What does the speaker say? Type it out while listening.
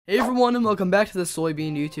Hey everyone, and welcome back to the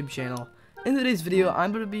Soybean YouTube channel. In today's video,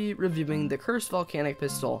 I'm going to be reviewing the cursed volcanic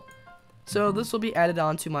pistol. So this will be added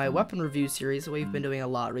on to my weapon review series that we've been doing a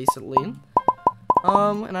lot recently.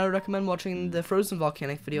 And I would recommend watching the frozen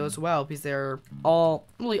volcanic video as well, because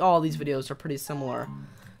really all these videos are pretty similar.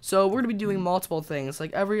 So we're going to be doing multiple things,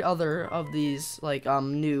 like every other of these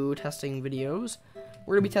new testing videos.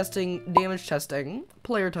 We're going to be testing damage testing,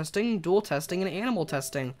 player testing, duel testing, and animal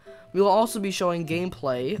testing. We will also be showing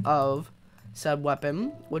gameplay of said weapon,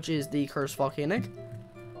 which is the cursed volcanic,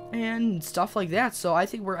 and stuff like that. So I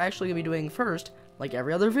think we're actually going to be doing first, like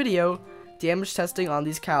every other video, damage testing on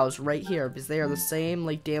these cows right here, because they are the same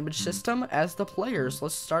damage system as the players.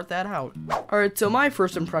 Let's start that out. Alright, so my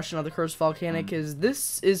first impression of the cursed volcanic is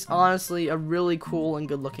this is honestly a really cool and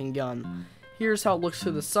good looking gun. Here's how it looks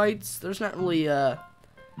through the sights. There's not really a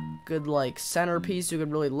good centerpiece you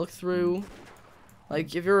could really look through.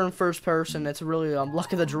 If you're in first person, it's really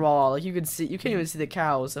luck of the draw. You can't even see the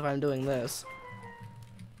cows if I'm doing this.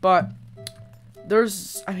 But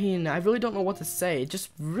I really don't know what to say. It's just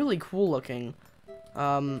really cool looking.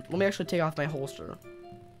 Let me actually take off my holster.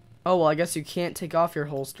 Oh, well, I guess you can't take off your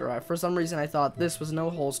holster. For some reason, I thought this was no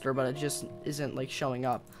holster, but it just isn't showing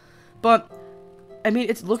up. But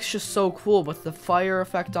it looks just so cool with the fire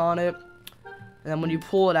effect on it. And then when you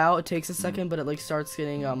pull it out, it takes a second, but it starts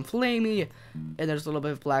getting flamey, and there's a little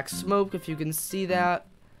bit of black smoke, if you can see that.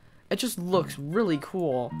 It just looks really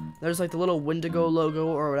cool. There's the little Wendigo logo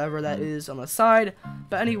or whatever that is on the side.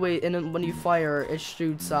 But anyway, and then when you fire, it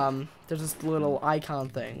shoots, there's this little icon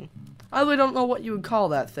thing. I really don't know what you would call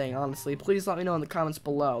that thing, honestly. Please let me know in the comments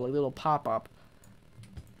below, little pop-up.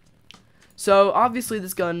 So, obviously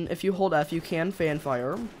this gun, if you hold F, you can fan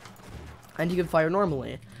fire, and you can fire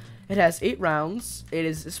normally. It has 8 rounds,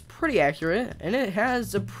 it's pretty accurate, and it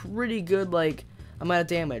has a pretty good, amount of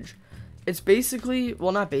damage. It's basically,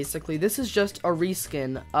 well, not basically, this is just a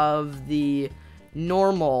reskin of the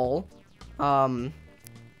normal,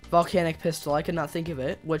 volcanic pistol. I could not think of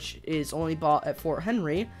it, which is only bought at Fort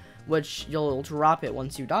Henry, which you'll drop it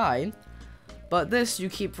once you die. But this, you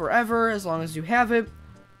keep forever, as long as you have it.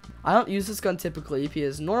 I don't use this gun typically,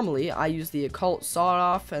 because normally, I use the Occult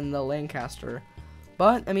Sawed-Off and the Lancaster.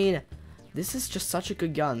 But, this is just such a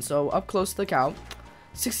good gun. So, up close to the cow.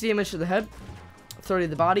 60 damage to the head. 30 to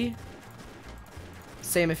the body.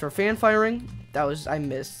 Same if you're fan firing. I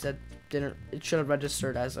missed. It should have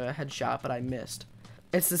registered as a headshot, but I missed.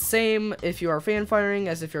 It's the same if you are fan firing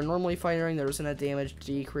as if you're normally firing. There isn't a damage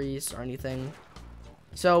decrease or anything.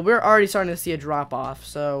 So, we're already starting to see a drop off.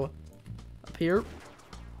 So, up here.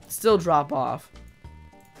 Still drop off.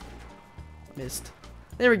 Missed.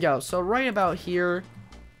 There we go. So right about here,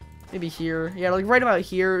 maybe here. Yeah, right about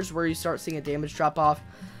here is where you start seeing a damage drop off.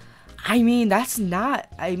 That's not,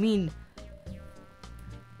 I don't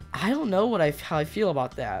know how I feel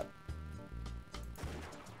about that.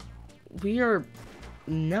 We are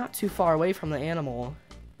not too far away from the animal,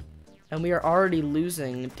 and we are already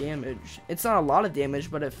losing damage. It's not a lot of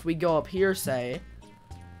damage, but if we go up here, say,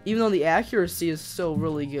 even though the accuracy is still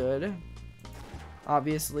really good,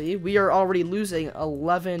 obviously, we are already losing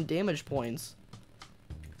 11 damage points.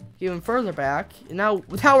 Even further back, now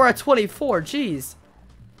we're at 24. Jeez.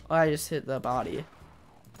 Oh, I just hit the body.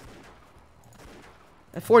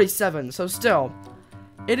 At 47. So still,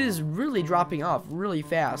 it is really dropping off really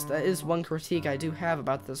fast. That is one critique I do have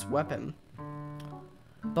about this weapon.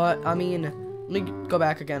 But let me go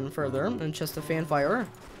back again further and just the fan fire.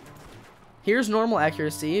 Here's normal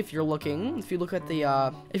accuracy. If you look at the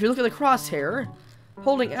crosshair.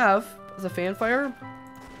 Holding F as a fan fire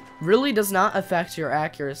really does not affect your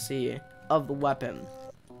accuracy of the weapon.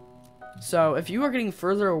 So if you are getting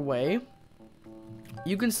further away,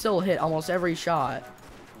 you can still hit almost every shot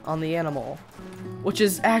on the animal, which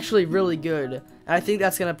is actually really good. And I think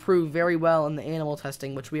that's going to prove very well in the animal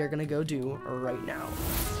testing, which we are going to go do right now.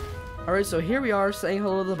 Alright, so here we are saying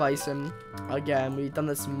hello to the bison. Again, we've done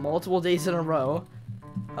this multiple days in a row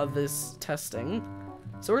of this testing.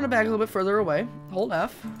 So we're going to back a little bit further away. Hold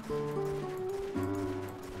F.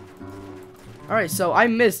 Alright, so I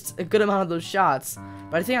missed a good amount of those shots.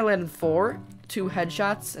 But I think I landed 4. 2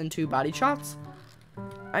 headshots and 2 body shots.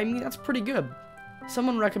 That's pretty good.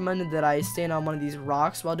 Someone recommended that I stand on one of these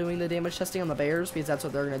rocks while doing the damage testing on the bears, because that's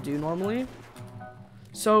what they're going to do normally.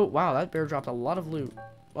 So, wow, that bear dropped a lot of loot.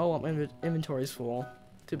 Oh, my inventory's full.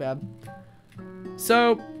 Too bad.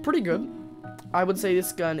 So, pretty good. I would say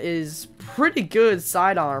this gun is pretty good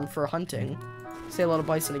sidearm for hunting. Say hello to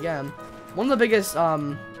bison again. One of the biggest,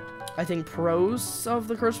 I think, pros of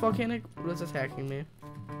the cursed volcanic. What is attacking me?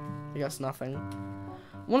 I guess nothing.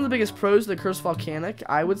 One of the biggest pros of the cursed volcanic,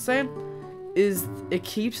 I would say, is it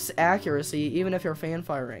keeps accuracy even if you're fan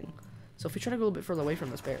firing. So if we try to go a little bit further away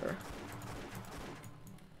from this bear,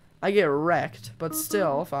 I get wrecked, but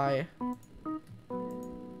still, if I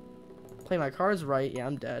play my cards right, yeah,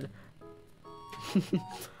 I'm dead.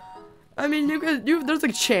 I mean, there's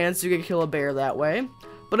a chance you can kill a bear that way,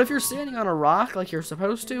 but if you're standing on a rock like you're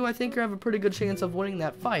supposed to, I think you have a pretty good chance of winning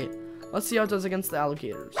that fight. Let's see how it does against the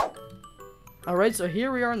alligators. Alright, so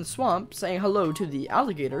here we are in the swamp, saying hello to the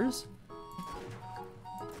alligators.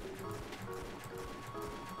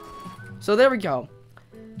 So there we go.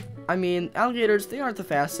 I mean, alligators, they aren't the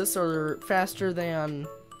fastest, or they're faster than,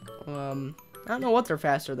 I don't know what they're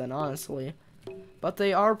faster than, honestly. But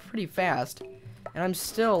they are pretty fast. And I'm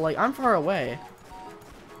still, like, I'm far away.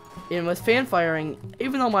 And with fan firing,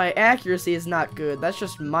 even though my accuracy is not good, that's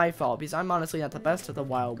just my fault, because I'm honestly not the best at the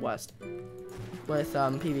Wild West with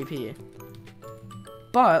PvP.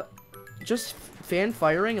 But just fan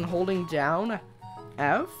firing and holding down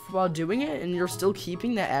F while doing it, and you're still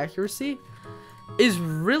keeping that accuracy, is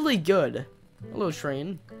really good. Hello,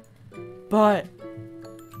 train. But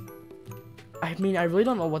I mean, I really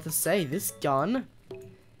don't know what to say. This gun,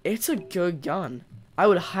 it's a good gun. I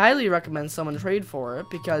would highly recommend someone trade for it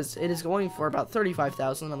because it is going for about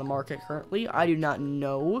 35,000 on the market currently. I do not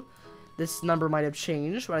know. This number might have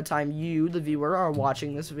changed by the time you, the viewer, are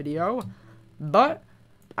watching this video. But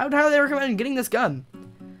I would highly recommend getting this gun.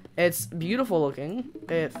 It's beautiful looking.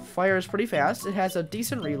 It fires pretty fast. It has a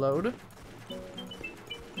decent reload. It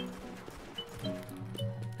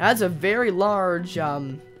has a very large,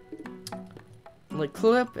 like,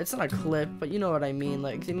 clip. It's not a clip, but you know what I mean.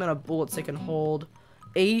 Like, the amount of bullets it can hold.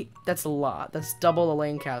 8, that's a lot. That's double the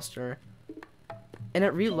Lancaster. And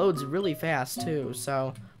it reloads really fast, too.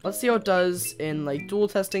 So, let's see how it does in, like, duel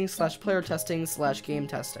testing / player testing / game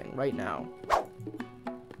testing right now.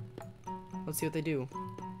 Let's see what they do.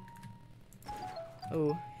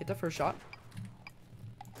 Oh, hit the first shot.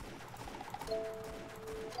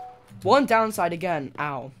 One downside again.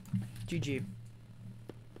 Ow. GG.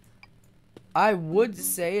 I would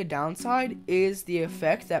say a downside is the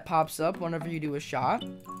effect that pops up whenever you do a shot.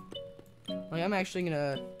 Like, I'm actually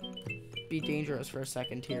gonna be dangerous for a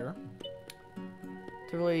second here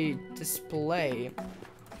to really display.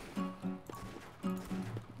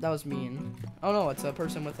 That was mean. Oh no, it's a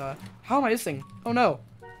person with a... How am I missing? Oh no.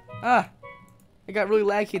 Ah. I got really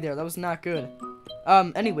laggy there. That was not good.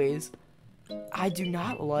 Anyways, I do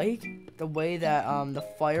not like the way that the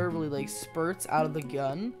fire really like spurts out of the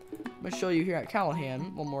gun. I'm gonna show you here at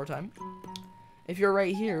Callahan one more time. If you're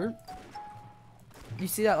right here, you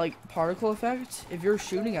see that like particle effect? If you're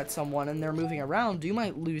shooting at someone and they're moving around, you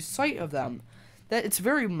might lose sight of them. That it's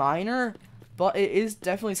very minor, but it is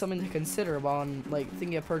definitely something to consider while like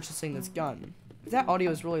thinking of purchasing this gun. If that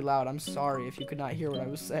audio is really loud, I'm sorry if you could not hear what I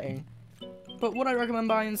was saying. But would I recommend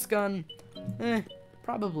buying this gun?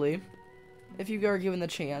 Probably. If you are given the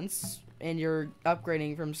chance and you're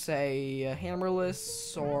upgrading from, say, a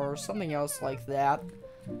hammerless or something else like that,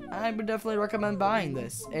 I would definitely recommend buying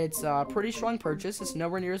this. It's a pretty strong purchase. It's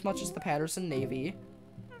nowhere near as much as the Patterson Navy.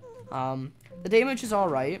 The damage is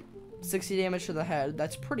alright. 60 damage to the head.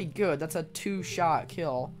 That's pretty good. That's a 2-shot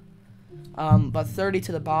kill. But 30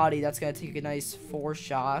 to the body, that's gonna take a nice 4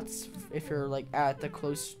 shots if you're like at the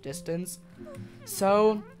close distance.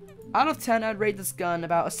 So, out of 10, I'd rate this gun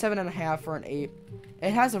about a 7.5 or an 8. It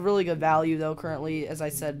has a really good value though currently. As I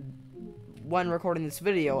said when recording this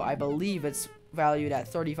video, I believe it's valued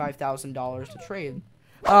at $35,000 to trade.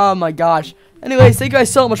 Oh my gosh. Anyways, thank you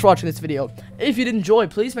guys so much for watching this video. If you did enjoy,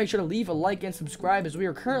 please make sure to leave a like and subscribe, as we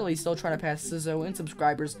are currently still trying to pass Sizzo in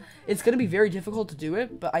subscribers. It's going to be very difficult to do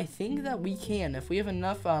it, but I think that we can. If we have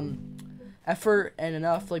enough effort and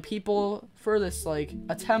enough like people for this like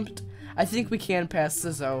attempt, I think we can pass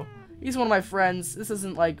Sizzo. He's one of my friends. This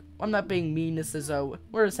isn't like, I'm not being mean to Sizzo.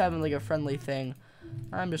 We're just having like a friendly thing.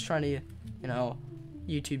 I'm just trying to, you know,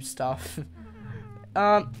 YouTube stuff.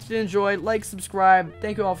 If you enjoyed, like, subscribe.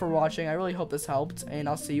 Thank you all for watching. I really hope this helped, and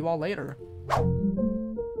I'll see you all later.